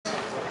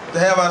to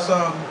have our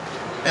son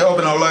up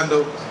in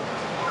Orlando.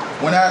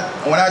 When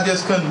I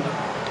just couldn't,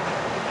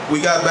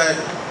 we got back,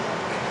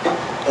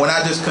 when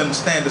I just couldn't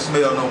stand the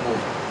smell no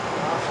more.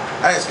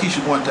 I asked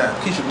Keisha one time,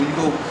 Keisha, when you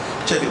go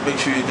check it, make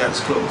sure you got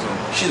his clothes on.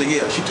 She said,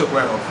 yeah, she took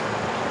right off.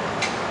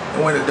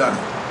 And went and done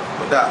it.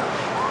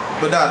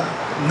 But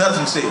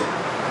nothing said.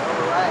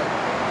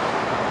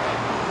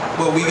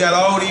 But we got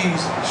all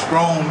these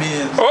strong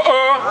men,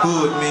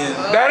 hood men.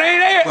 That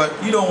ain't it. But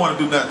you don't want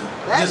to do nothing.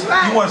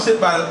 You want to sit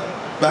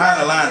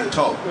behind the line and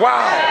talk.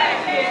 Wow.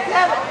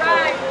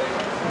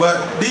 But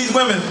these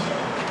women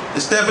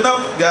is stepping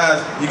up,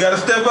 guys. You got to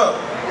step up.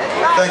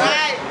 Thank you.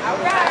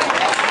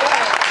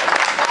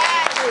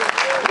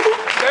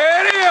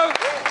 There it is.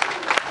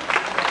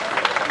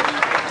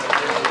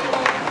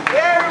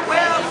 Very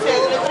well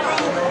said.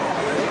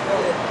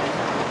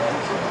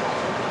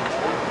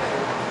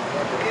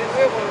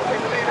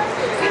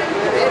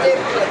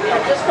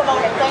 Just come on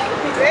and thank the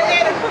people.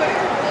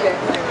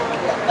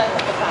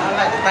 I'd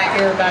like to thank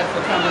everybody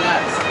for coming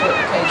out to support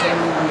the KJ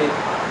movement.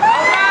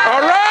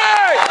 All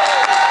right!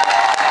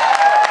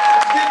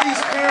 Let's give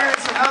these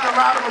parents another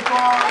round of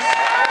applause.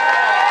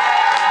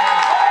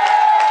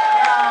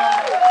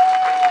 Now,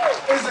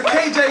 is the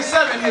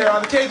KJ7 here?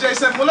 Are the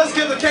KJ7? Well, let's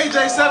give the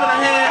KJ7 a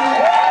hand who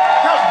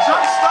helped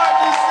jumpstart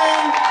this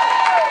thing.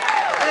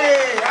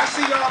 Hey, I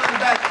see y'all in the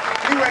back.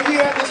 We were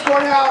here at this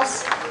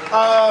courthouse.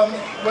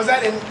 Was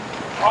that in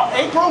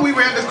April? We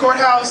were at this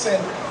courthouse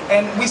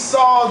and we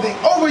saw the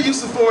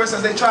overuse of force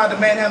as they tried to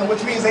manhandle,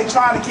 which means they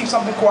tried to keep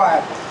something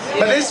quiet.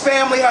 But this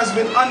family has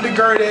been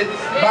undergirded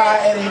by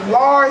a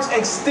large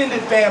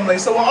extended family.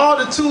 So with all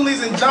the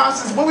Toolies and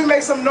Johnsons, will we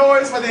make some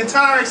noise for the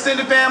entire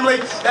extended family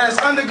that has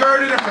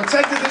undergirded and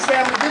protected this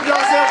family? Give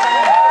yourselves a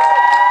hand.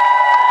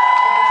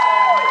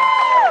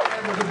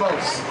 And the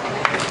DuBose.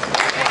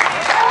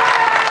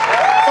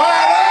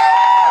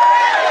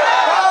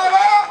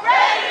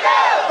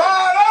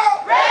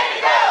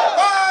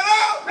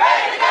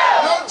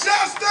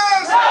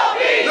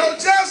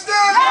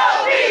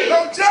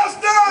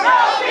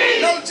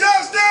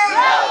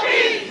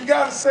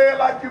 Say it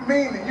like you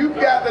mean it. You've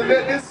got to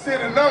let this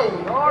city know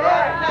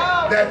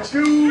that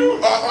you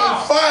are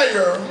on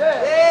fire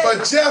for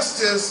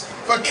justice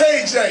for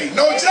KJ.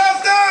 No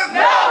justice?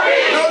 No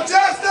peace. No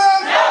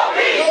justice? No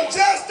peace. No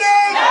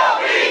justice? No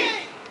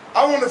peace.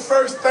 I want to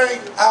first thank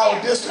our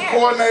district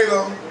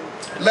coordinator,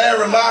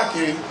 Larry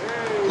Lockey,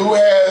 who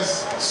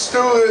has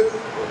stood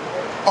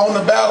on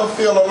the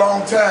battlefield a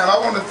long time. I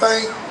want to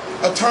thank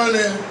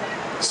Attorney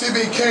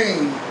C.B.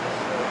 King,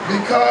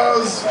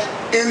 because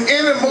in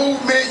any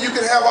movement you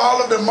can have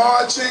all of the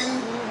marching,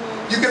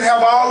 you can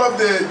have all of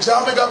the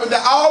jumping up and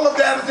down, all of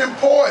that is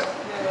important.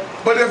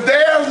 But if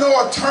there's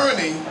no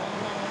attorney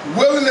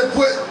willing to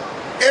put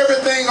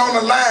everything on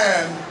the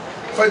line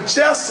for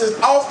justice,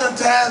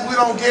 oftentimes we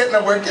don't get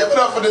nowhere. Give it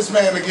up for this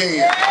man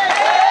again.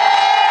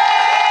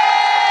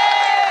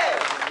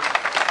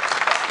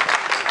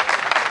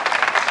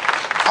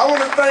 I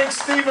want to thank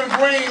Stephen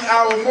Green,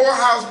 our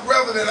Morehouse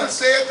president. I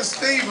said to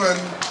Stephen,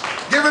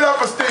 give it up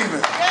for Stephen.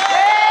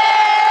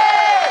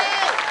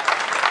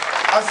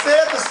 I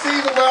said to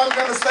Stephen what I'm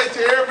going to say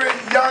to every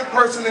young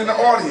person in the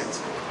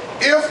audience.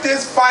 If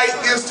this fight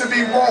is to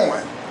be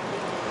won,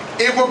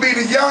 it will be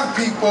the young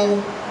people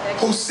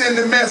who send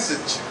the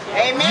message.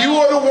 Amen. You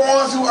are the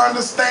ones who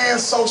understand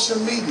social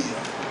media.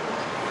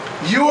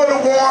 You are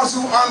the ones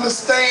who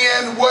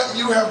understand what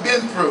you have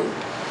been through.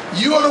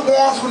 You are the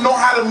ones who know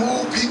how to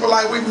move people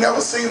like we've never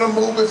seen them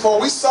move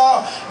before. We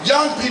saw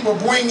young people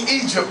bring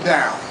Egypt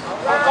down.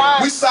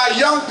 We saw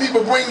young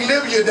people bring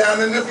Libya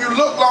down, and if you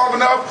look long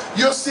enough,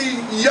 you'll see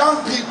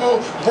young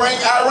people bring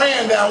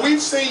Iran down.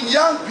 We've seen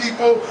young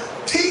people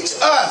teach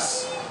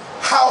us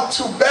how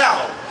to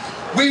battle.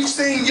 We've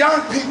seen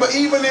young people,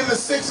 even in the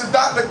 60s,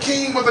 Dr.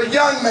 King was a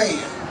young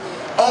man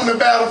on the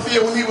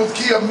battlefield when he was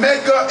killed.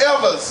 Medgar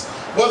Evers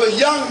was a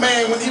young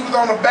man when he was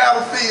on the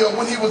battlefield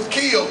when he was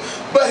killed.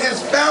 But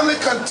his family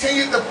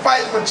continued to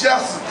fight for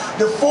justice.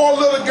 The 4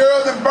 little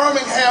girls in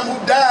Birmingham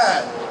who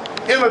died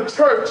in a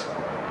church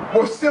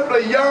were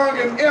simply young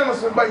and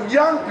innocent, but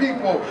young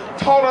people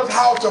taught us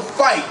how to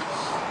fight.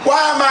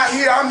 Why am I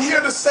here? I'm here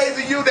to say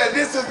to you that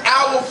this is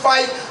our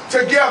fight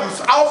together.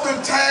 So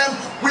oftentimes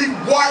we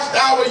watched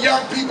our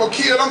young people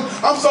killed.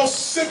 I'm so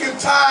sick and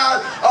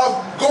tired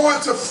of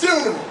going to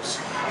funerals.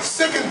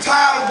 Sick and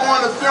tired of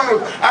going to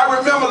funerals. I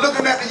remember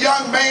looking at the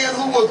young man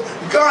who was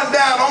gunned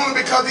down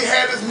only because he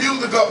had his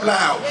music up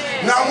loud.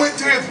 And I went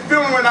to his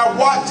funeral and I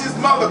watched his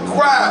mother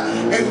cry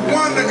and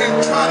wondered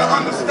and trying to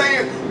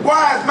understand,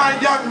 why is my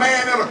young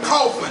man in a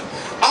coffin?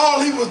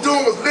 All he was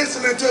doing was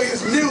listening to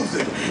his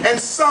music, and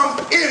some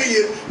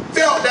idiot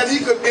felt that he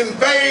could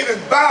invade and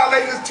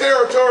violate his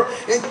territory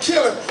and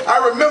kill him.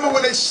 I remember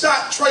when they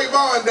shot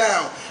Trayvon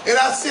down, and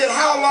I said,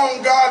 how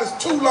long, God, is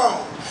too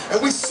long?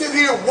 And we sit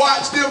here and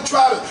watch them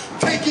try to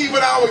take even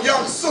our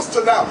young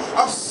sister now.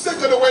 I'm sick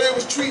of the way they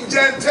was treating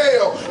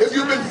Jantel. If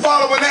you've been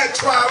following that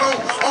trial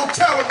on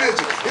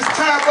television, it's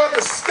time for us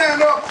to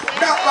stand up,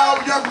 not for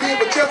our young men,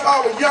 but just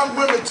our young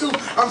women too.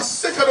 I'm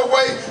sick of the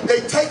way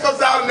they take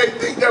us out and they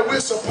think that we're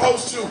we're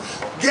supposed to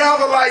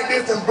gather like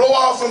this and blow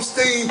off some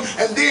steam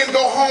and then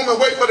go home and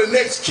wait for the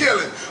next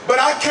killing. But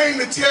I came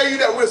to tell you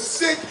that we're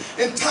sick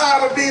and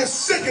tired of being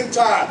sick and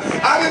tired.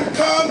 I didn't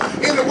come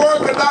in the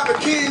words of Dr.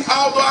 King,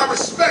 although I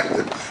respect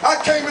him.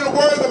 I came in the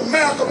words of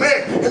Malcolm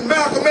X, and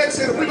Malcolm X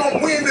said if we're going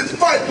to win this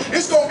fight,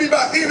 it's going to be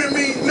by any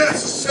means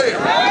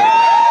necessary.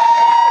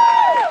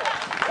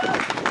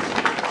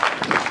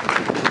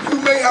 You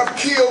may have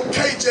killed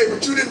KJ,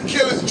 but you didn't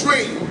kill his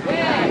dream.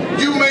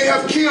 You may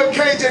have killed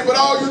KJ, but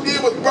all you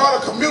did was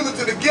brought a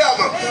community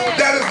together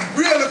that is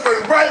really for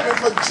right and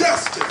for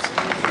justice.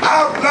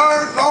 I've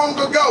learned long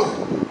ago,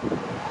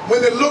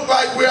 when it looked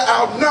like we're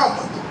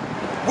outnumbered,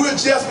 we're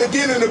just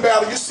beginning the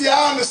battle. You see,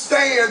 I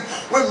understand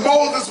when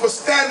Moses was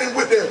standing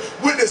with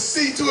the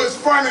sea to his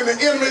front and the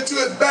enemy to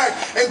his back,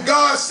 and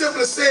God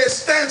simply said,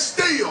 stand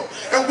still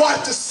and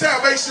watch the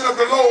salvation of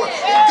the Lord.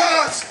 And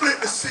God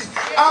split the sea.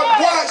 I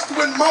watched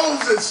when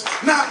Moses,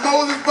 not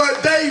Moses,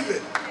 but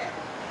David,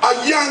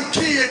 a young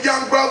kid,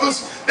 young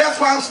brothers, that's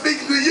why I'm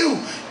speaking to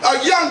you. A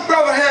young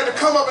brother had to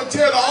come up and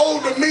tell the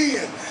older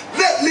men,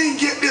 let me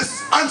get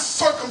this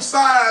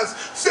uncircumcised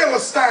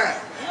Philistine.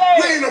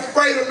 We ain't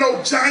afraid of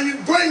no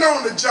giant. Bring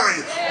on the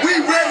giant. We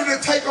ready to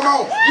take them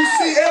on. You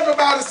see,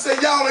 everybody say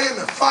y'all are in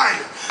the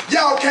fire.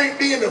 Y'all can't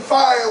be in the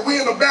fire and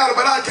we in the battle,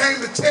 but I came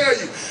to tell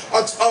you,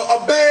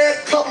 a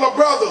bad couple of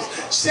brothers,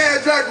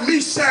 Shadrach,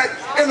 Meshach,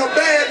 and a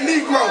bad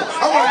Negro.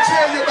 I want to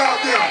tell you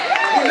about them.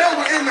 When they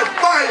were in the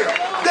fire,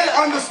 they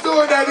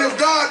understood that if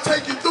God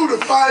take you through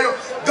the fire,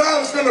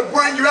 God is going to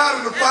bring you out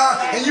of the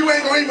fire, and you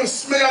ain't going to even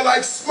smell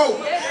like smoke.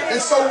 And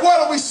so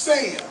what are we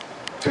saying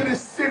to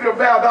this city of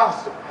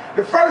Valdosta?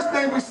 The first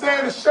thing we're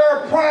saying is,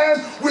 Sheriff Prime,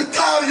 we're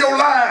tired of your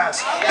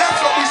lies. That's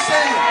what we're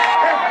saying.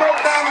 That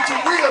broke down into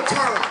real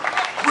terms.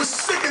 We're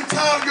sick and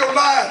tired of your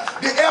lies.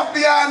 The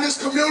FBI in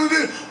this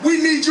community,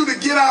 we need you to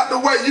get out the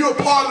way. You're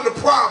a part of the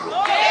problem.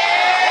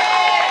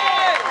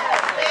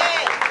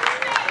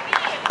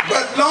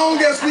 But long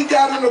as we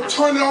got an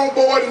attorney on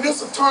board, and this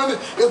attorney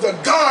is a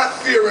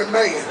God-fearing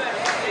man.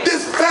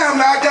 This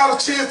family, I got a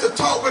chance to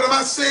talk with them.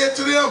 I said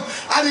to them,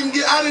 I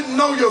didn't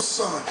know your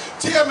son.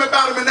 Tell me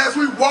about him. And as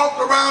we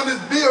walked around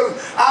this building,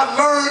 I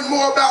learned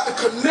more about the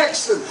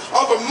connection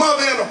of a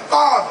mother and a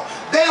father.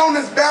 They on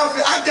this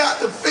battlefield, I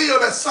got to feel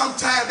that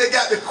sometimes they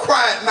got to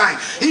cry at night,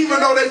 even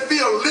though they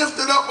feel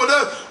lifted up with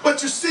us.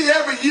 But you see,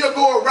 every year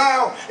go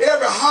around,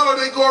 every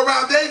holiday go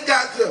around, they've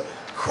got to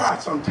cry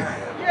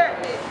sometimes.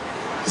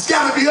 It's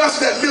got to be us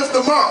that lift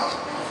them up.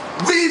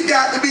 We've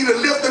got to be the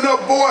lifting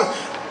up boys.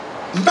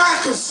 My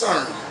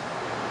concern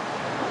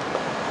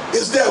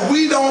is that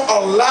we don't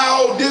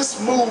allow this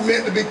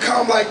movement to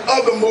become like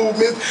other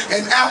movements,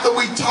 and after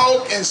we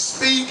talk and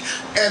speak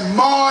and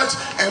march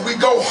and we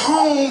go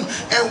home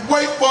and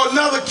wait for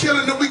another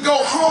killing, then we go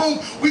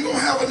home, we're going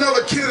to have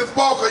another Kenneth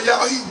Walker,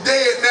 y'all. He's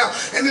dead now,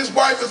 and his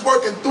wife is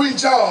working 3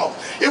 jobs.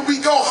 If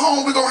we go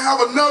home, we're going to have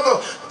another,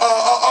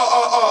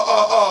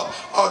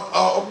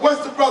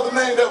 what's the brother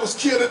name that was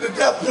killed at the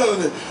death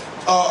penalty?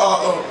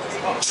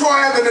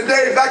 Troy in the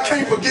days, I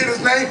can't forget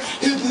his name.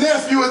 His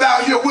nephew is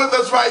out here with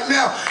us right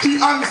now.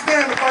 He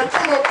understands the fight.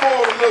 Come up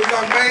forward, little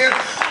young man.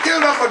 Give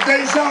it up for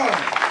Dejan.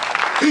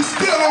 He's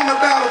still on the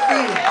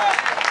battlefield.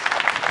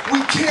 We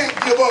can't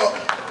give up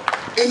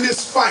in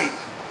this fight.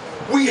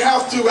 We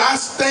have to. I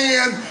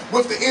stand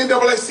with the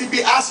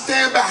NAACP. I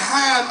stand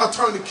behind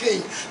Attorney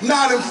King,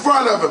 not in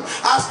front of him.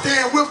 I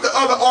stand with the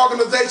other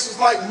organizations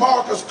like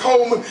Marcus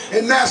Coleman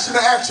and National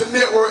Action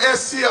Network,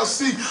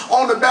 SCLC,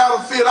 on the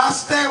battlefield. I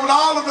stand with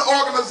all of the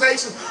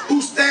organizations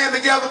who stand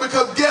together,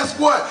 because guess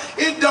what?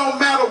 It don't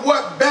matter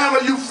what banner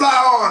you fly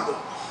under.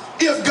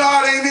 If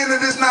God ain't in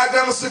it, it's not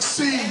going to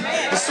succeed.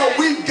 And so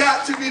we've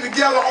got to be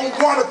together on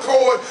one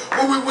accord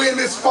when we win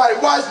this fight.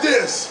 Watch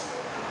this.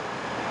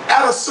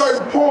 At a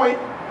certain point,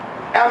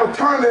 an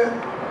attorney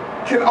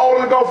can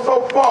only go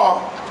so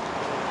far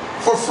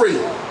for free.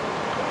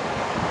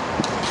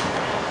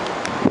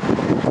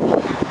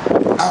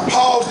 I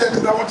paused there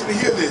because I want you to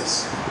hear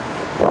this.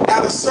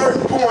 At a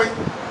certain point,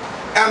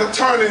 an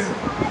attorney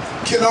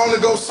can only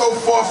go so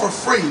far for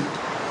free.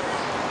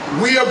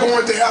 We are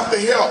going to have to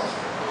help.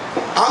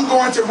 I'm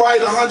going to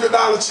write a $100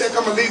 check.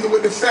 I'm going to leave it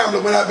with the family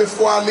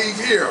before I leave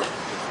here.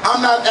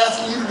 I'm not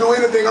asking you to do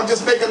anything. I'm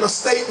just making a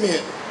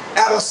statement.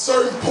 At a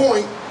certain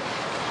point,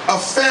 a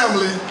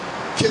family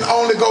can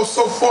only go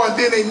so far, and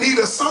then they need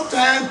us.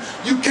 Sometimes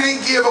you can't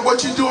give, and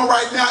what you're doing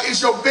right now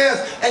is your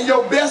best, and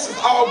your best is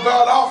all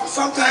God offers.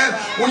 Sometimes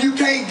when you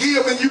can't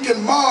give and you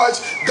can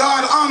march,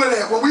 God honor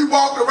that. When we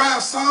walked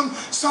around, some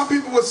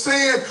people were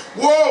saying,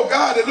 whoa,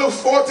 God, it looks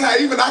 4 times.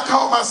 Even I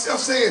caught myself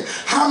saying,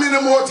 how many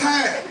more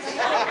times?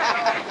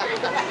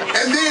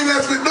 And then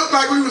as it looked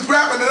like we was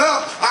wrapping it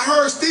up, I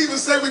heard Stephen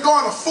say we're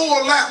going a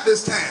full lap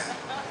this time.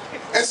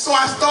 And so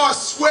I started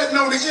sweating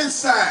on the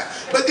inside.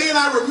 But then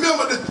I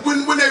remembered that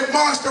when they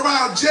marched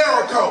around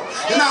Jericho,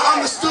 and I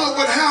understood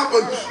what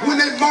happened when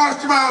they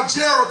marched around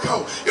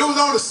Jericho. It was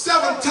on the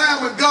 7th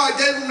time when God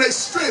gave them their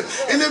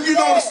strength. And if you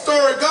know the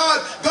story,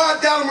 God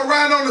got them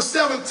around on the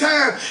 7th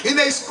time, and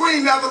they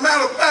screamed. As a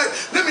matter of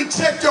fact, let me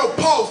check your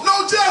pulse.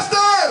 No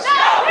justice!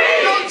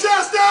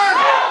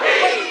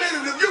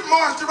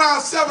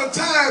 around 7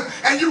 times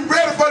and you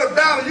ready for the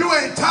battle, you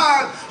ain't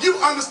tired, you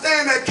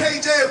understand that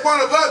KJ is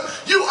one of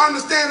us, you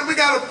understand that we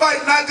got to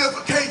fight not just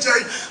for KJ,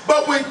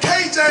 but when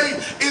KJ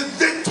is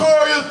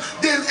victorious,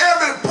 then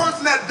every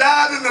person that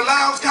died in the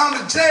Lowndes County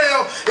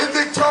Jail is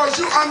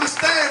victorious. You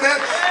understand that,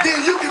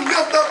 then you can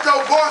lift up your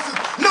voices.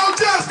 No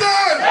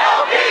justice!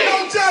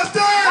 No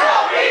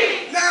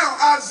justice! Now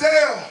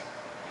Isaiah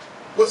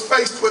was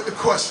faced with the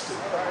question.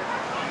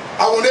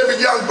 I want every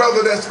young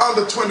brother that's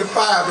under 25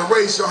 to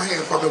raise your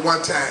hand for me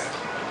one time.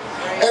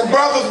 And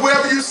brothers,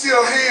 wherever you see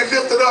a hand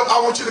lifted up, I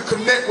want you to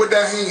connect with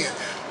that hand.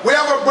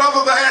 Wherever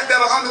brothers are at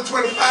that are under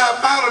 25,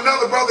 find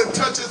another brother and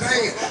touch his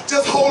hand.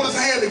 Just hold his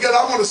hand together.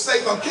 I want to say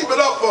something. Keep it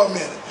up for a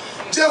minute.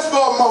 Just for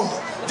a moment.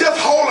 Just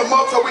hold him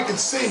up so we can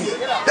see it.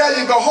 There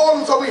you go.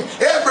 Hold him so we,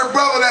 every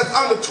brother that's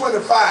under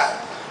 25,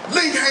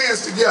 link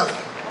hands together.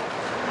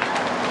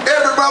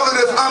 Every brother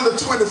that's under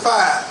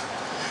 25.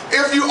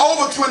 If you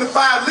over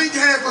 25, link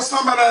hands for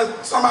somebody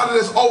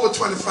that's over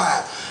 25.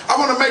 I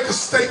want to make a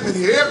statement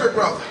here. Every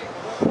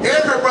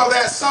brother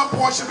at some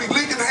point should be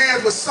linking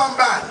hands with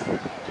somebody.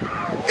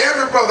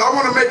 Every brother, I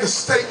want to make a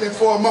statement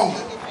for a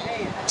moment.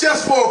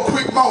 Just for a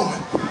quick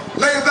moment.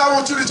 Ladies, I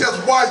want you to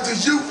just watch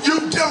this. You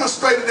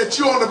demonstrated that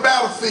you're on the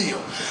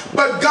battlefield.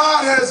 But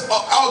God has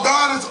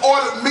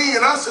ordered me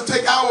and us to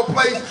take our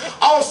place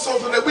also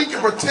so that we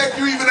can protect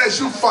you even as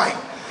you fight.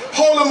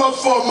 Hold them up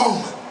for a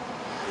moment.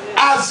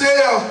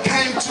 Isaiah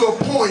came to a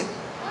point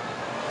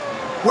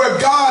where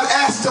God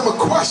asked him a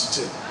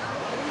question.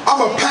 I'm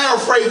going to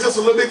paraphrase this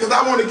a little bit because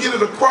I want to get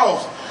it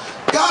across.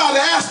 God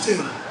asked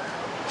him,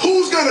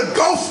 who's going to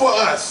go for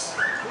us?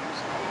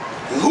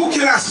 Who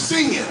can I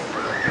send?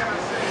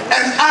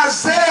 And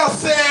Isaiah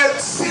said,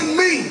 send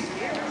me.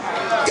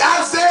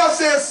 Isaiah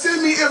said,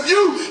 send me. If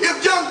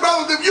young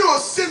brothers, if you're a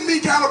send me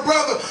kind of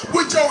brother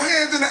with your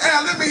hands in the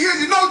air, let me hear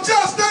you. No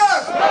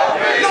justice!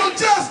 No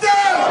justice!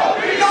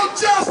 No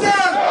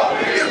justice!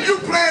 If you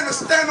plan to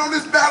stand on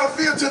this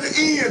battlefield to the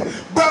end,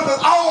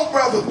 brothers, all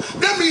brothers,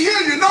 let me hear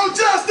you. No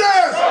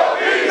justice!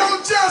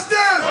 No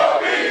justice!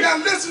 Now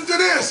listen to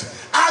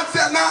this.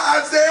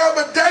 Isaiah,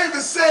 but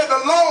David said,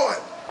 the Lord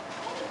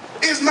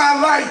is my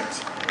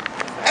light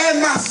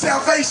and my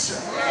salvation.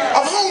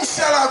 Of whom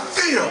shall I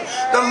fear?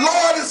 The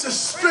Lord is the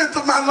strength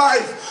of my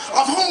life.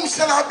 Of whom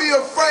shall I be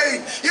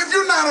afraid? If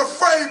you're not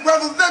afraid,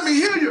 brothers, let me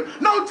hear you.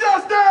 No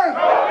justice!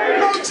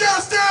 No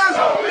justice!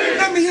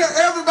 Let me hear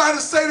everybody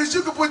say this.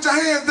 You can put your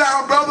hands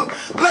down, brothers.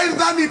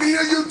 Ladies, I need to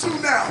hear you too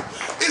now.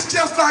 It's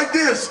just like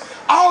this.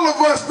 All of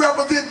us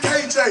represent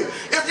KJ.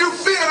 If you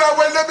feel that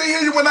way, let me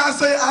hear you when I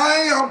say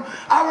I am.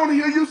 I want to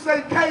hear you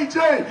say KJ.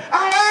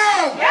 I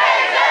am! KJ!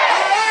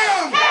 I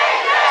am!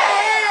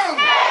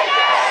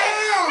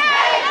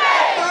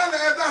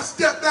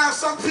 Step down,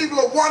 some people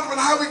are wondering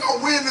how we're going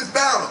to win this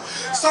battle.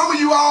 Some of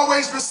you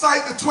always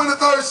recite the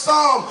 23rd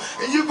Psalm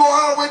and you go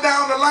all the way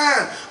down the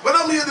line. But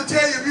I'm here to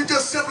tell you, if you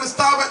just simply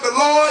stop at the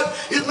Lord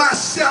is my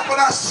shepherd,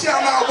 I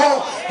shall not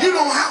want. You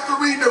don't have to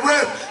read the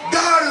rest.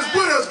 God is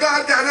with us.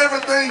 God got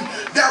everything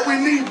that we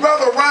need.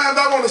 Brother Ryan,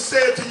 I want to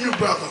say it to you,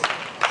 brother.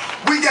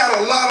 We got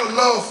a lot of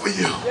love for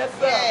you. Yes,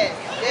 sir.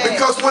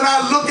 Because when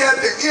I look at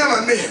the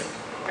internet,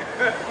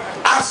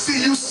 I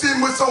see you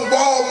sitting with some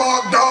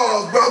Walmart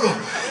dogs, brother.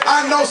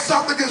 I know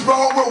something is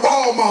wrong with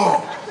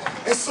Walmart.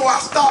 And so I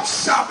stopped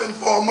shopping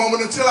for a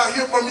moment until I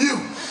hear from you.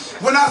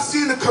 When I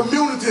see in the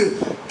community,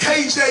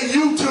 KJ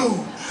YouTube,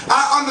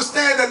 I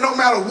understand that no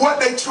matter what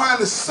they're trying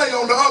to say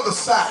on the other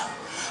side,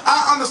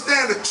 I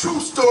understand the true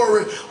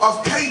story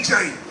of KJ,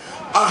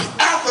 an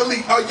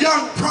athlete, a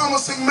young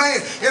promising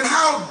man, and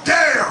how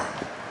dare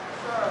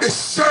the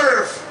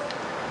sheriff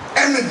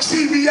and the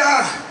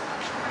G.B.R.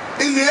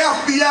 in the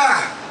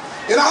FBI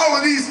and all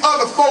of these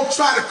other folks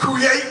try to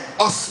create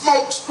a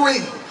smoke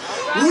screen.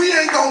 We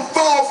ain't gonna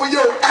fall for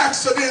your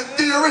accident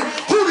theory.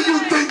 Who do you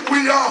think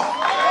we are?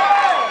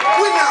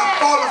 We're not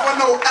falling for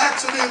no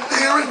accident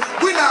theory.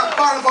 We're not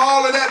falling for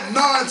all of that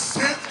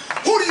nonsense.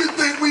 Who do you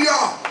think we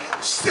are?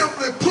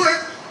 Simply put,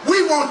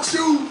 we want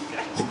you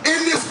in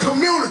this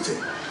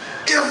community.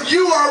 If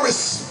you are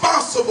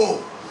responsible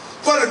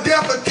for the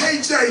death of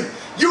KJ,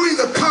 you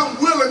either come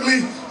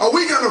willingly or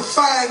we're gonna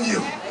find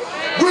you.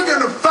 We're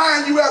going to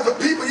find you as a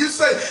people. You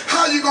say,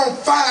 how you going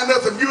to find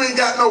us if you ain't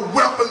got no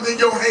weapons in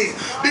your hand?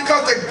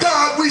 Because the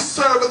God we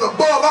serve is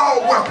above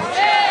all weapons.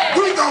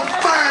 We're going to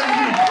find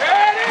you.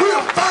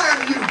 We'll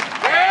find you.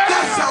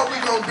 That's how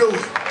we're going to do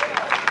it.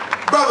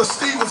 Brother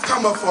Stevens,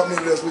 come up for a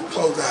minute as we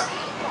close out.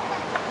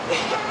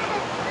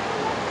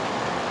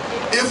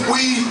 If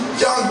we,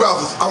 young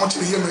brothers, I want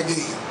you to hear me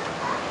again.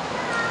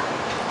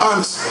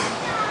 Honestly,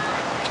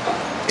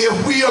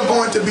 if we are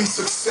going to be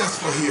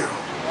successful here,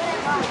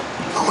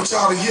 I want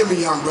y'all to hear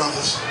me, young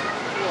brothers.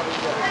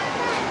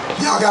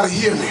 Y'all got to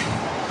hear me.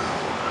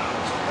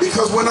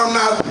 Because when I'm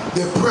not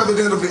the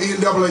president of the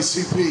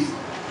NAACP,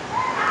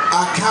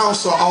 I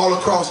counsel all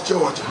across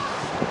Georgia.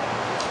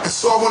 And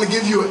so I want to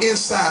give you an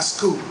inside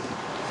scoop.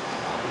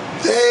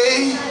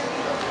 They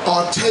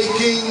are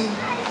taking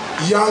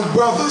young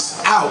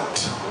brothers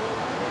out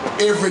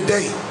every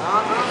day.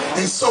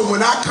 And so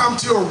when I come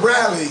to a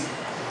rally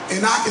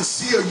and I can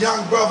see a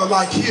young brother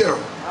like here,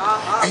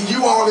 and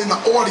you all in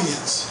the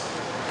audience,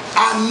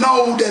 I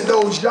know that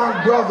those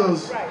young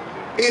brothers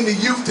in the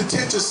youth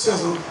detention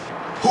system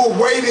who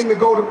are waiting to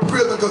go to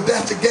prison because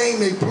that's the game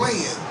they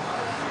playing,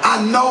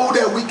 I know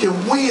that we can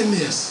win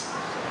this.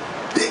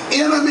 The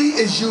enemy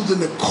is using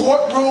the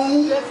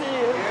courtroom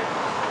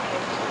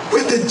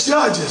with the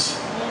judges.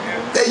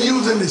 They're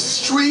using the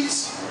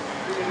streets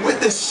with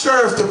the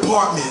sheriff's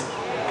department.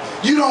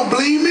 You don't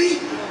believe me?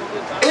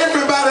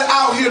 Everybody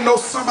out here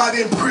knows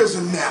somebody in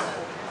prison now.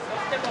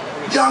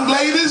 Young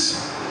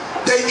ladies,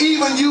 they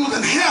even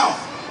using health.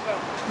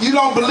 You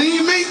don't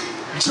believe me?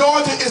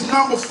 Georgia is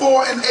number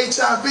 4 in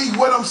HIV.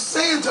 What I'm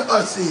saying to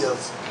us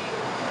is,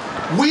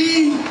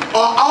 we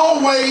are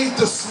always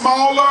the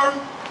smaller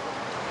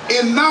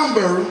in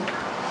number,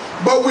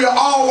 but we are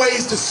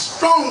always the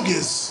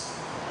strongest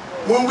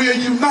when we are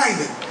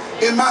united.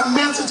 And my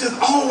message has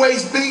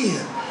always been,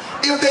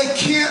 if they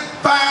can't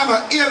find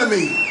an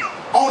enemy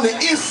on the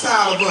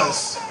inside of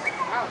us,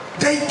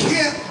 they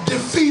can't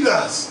defeat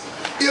us.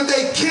 If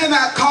they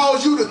cannot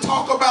cause you to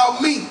talk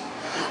about me,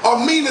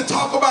 or me to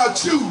talk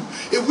about you,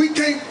 if we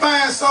can't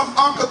find some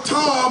Uncle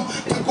Tom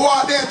to go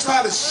out there and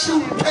try to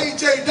shoot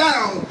KJ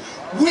down,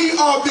 we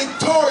are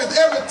victorious.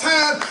 Every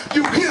time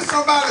you hear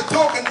somebody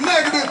talking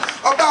negative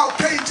about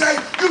KJ,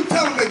 you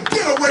tell them to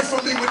get away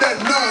from me with that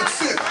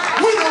nonsense.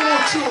 We don't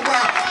want you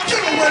around.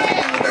 Get away from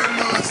me with that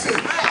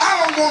nonsense. I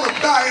don't want to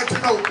die into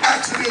no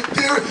accident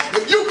theory.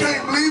 If you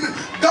can't believe it,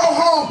 go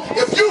home.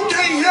 If you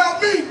can't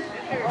help me,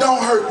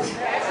 don't hurt me.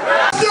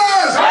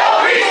 Justice!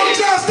 No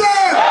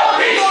justice!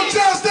 No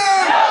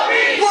justice!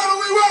 What do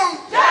we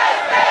want?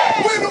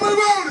 Justice! When do we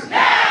want it?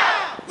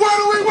 Now! What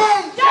do we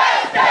want?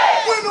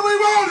 Justice! When do we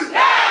want it?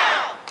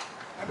 Now!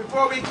 And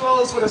before we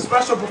close with a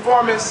special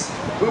performance,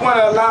 we want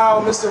to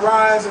allow Mr.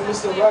 Rhines and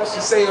Mr. Rush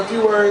to say a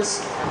few words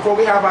before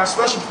we have our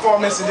special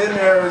performance, and then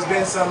there has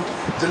been some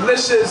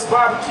delicious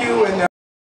barbecue and